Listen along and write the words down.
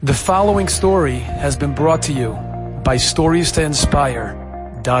The following story has been brought to you by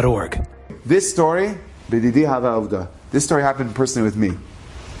StoriesToInspire.org. This story, B'didi Hava Avda. This story happened personally with me.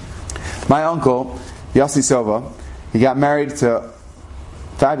 My uncle, Yossi Sova, he got married to a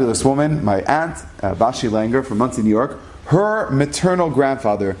fabulous woman, my aunt, Bashi Langer from Monsey, New York. Her maternal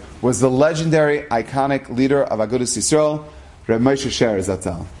grandfather was the legendary, iconic leader of Agudas Yisrael, Rabbi Moshe Sher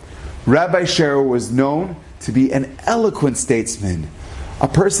Zatzal. Rabbi Sher was known to be an eloquent statesman, a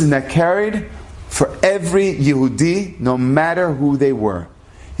person that carried for every Yehudi, no matter who they were.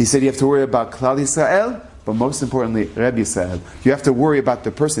 He said you have to worry about Klal Yisrael, but most importantly, Reb Yisrael. You have to worry about the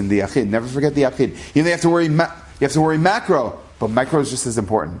person, the Yachid. Never forget the Yachid. You have to worry macro, but micro is just as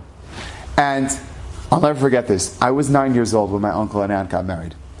important. And I'll never forget this. I was 9 years old when my uncle and aunt got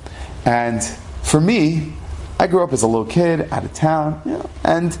married. And for me, I grew up as a little kid, out of town,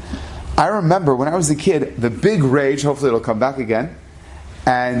 and I remember when I was a kid, the big rage, hopefully it'll come back again,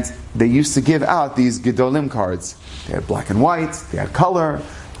 and they used to give out these Gedolim cards. They had black and white, they had color,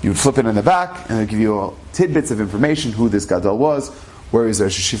 you would flip it in the back, and they'd give you tidbits of information, who this Gadol was, where he was a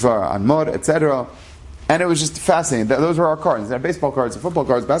Shifar Anmor, etc. And it was just fascinating. Those were our cards. They had baseball cards, football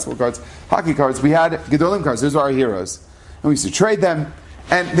cards, basketball cards, hockey cards. We had Gedolim cards. Those were our heroes. And we used to trade them,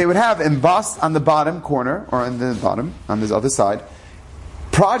 and they would have embossed on the bottom corner, or on the bottom, on this other side,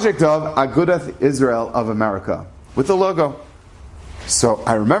 project of Agudath Israel of America, with the logo. So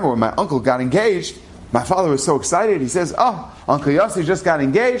I remember when my uncle got engaged, my father was so excited. He says, "Oh, Uncle Yossi just got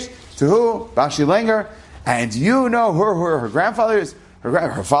engaged to who? Bashi Langer, and you know who her grandfather is.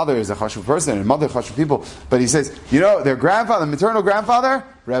 Her father is a chashuv person and mother chashuv people. But he says, you know, their grandfather, maternal grandfather,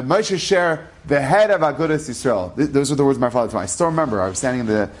 Reb Moshe Sher, the head of Agudas Yisrael." Those are the words my father told me. I still remember. I was standing in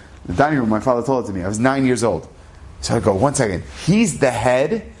the dining room. My father told it to me. I was 9 years old. So I go, 1 second. He's the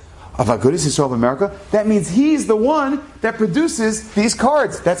head of Agudas Yisrael of America? That means he's the one that produces these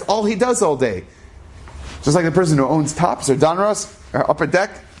cards. That's all he does all day. Just like the person who owns Tops or Donruss or Upper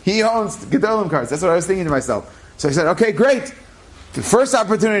Deck, he owns Gedolim cards. That's what I was thinking to myself. So I said, okay, great. The first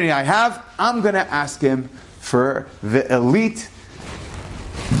opportunity I have, I'm going to ask him for the elite,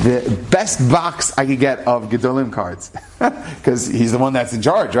 the best box I could get of Gedolim cards. Because he's the one that's in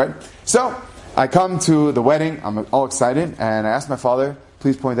charge, right? So I come to the wedding. I'm all excited. And I ask my father,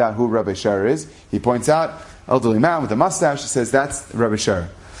 please point out who Rabbi Sher is. He points out, elderly man with a mustache. He says, that's Rabbi Sher.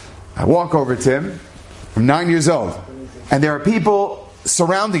 I walk over to him. I'm 9 years old. And there are people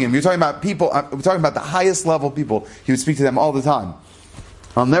surrounding him. You're talking about people, we're talking about the highest level people. He would speak to them all the time.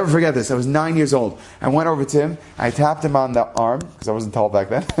 I'll never forget this. I was 9 years old. I went over to him. I tapped him on the arm, because I wasn't tall back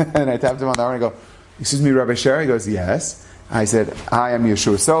then. And I tapped him on the arm and I go, excuse me, Rabbi Sher? He goes, yes. I said, I am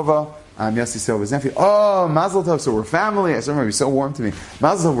Yeshua Sova. I'm Yossi Sova's nephew. Oh, Mazel Tov, so we're family. I still remember, he was so warm to me.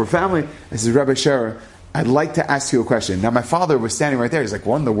 Mazel Tov, we're family. I said, Rabbi Sher, I'd like to ask you a question. Now, my father was standing right there. He's like,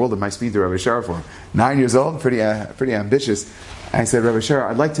 what in the world am I speaking to Rabbi Sher for? 9 years old, pretty ambitious. I said, Rabbi Sher,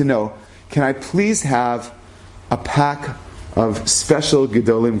 I'd like to know, can I please have a pack of special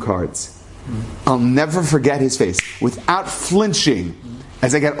Gedolim cards? I'll never forget his face. Without flinching,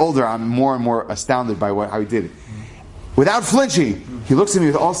 as I get older, I'm more and more astounded by how he did it. Without flinching, he looks at me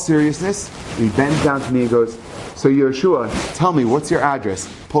with all seriousness, and he bends down to me and goes, so Yeshua, tell me, what's your address?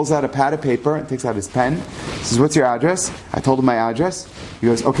 Pulls out a pad of paper and takes out his pen. He says, what's your address? I told him my address. He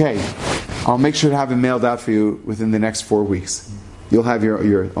goes, okay, I'll make sure to have it mailed out for you within the next 4 weeks. You'll have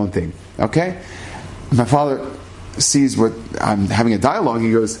your own thing. Okay? My father sees what I'm having a dialogue.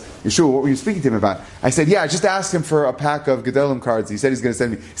 He goes, Yeshua, what were you speaking to him about? I said, yeah, I just asked him for a pack of Gedolim cards. He said he's going to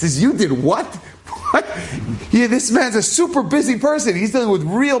send me. He says, you did what? What? Yeah, this man's a super busy person. He's dealing with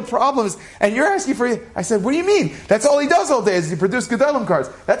real problems, and you're asking for it. I said, what do you mean? That's all he does all day is he produces Gedolim cards.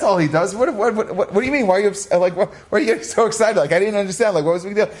 That's all he does. What do you mean? Why are you why are you getting so excited? Like, I didn't understand. Like, what was the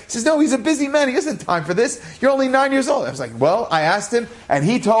big deal? He says, no, he's a busy man. He doesn't have time for this. You're only 9 years old. I was like, well, I asked him, and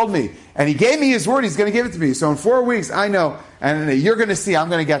he told me. And he gave me his word. He's going to give it to me. So in 4 weeks, I know. And you're going to see. I'm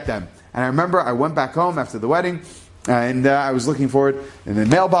going to get them. And I remember I went back home after the wedding, and I was looking forward in the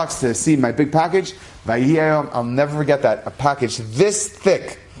mailbox to see my big package. I'll never forget that. A package this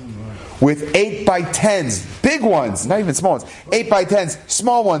thick with 8x10s, big ones, not even small ones, 8x10s,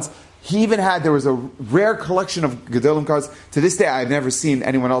 small ones. He even had, there was a rare collection of Gedolim cards. To this day, I've never seen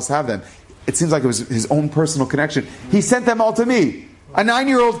anyone else have them. It seems like it was his own personal connection. He sent them all to me, a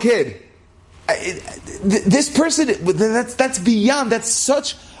 9-year-old kid. This person, that's beyond, that's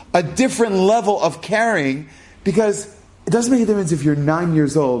such a different level of caring, because it doesn't make a difference if you're 9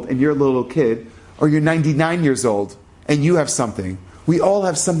 years old and you're a little kid, or you're 99 years old and you have something. We all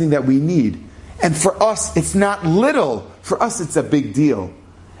have something that we need. And for us, it's not little. For us, it's a big deal.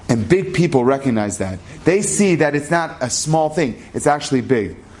 And big people recognize that. They see that it's not a small thing. It's actually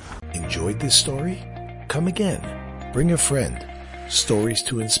big. Enjoyed this story? Come again. Bring a friend.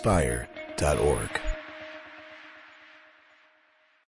 StoriesToInspire.org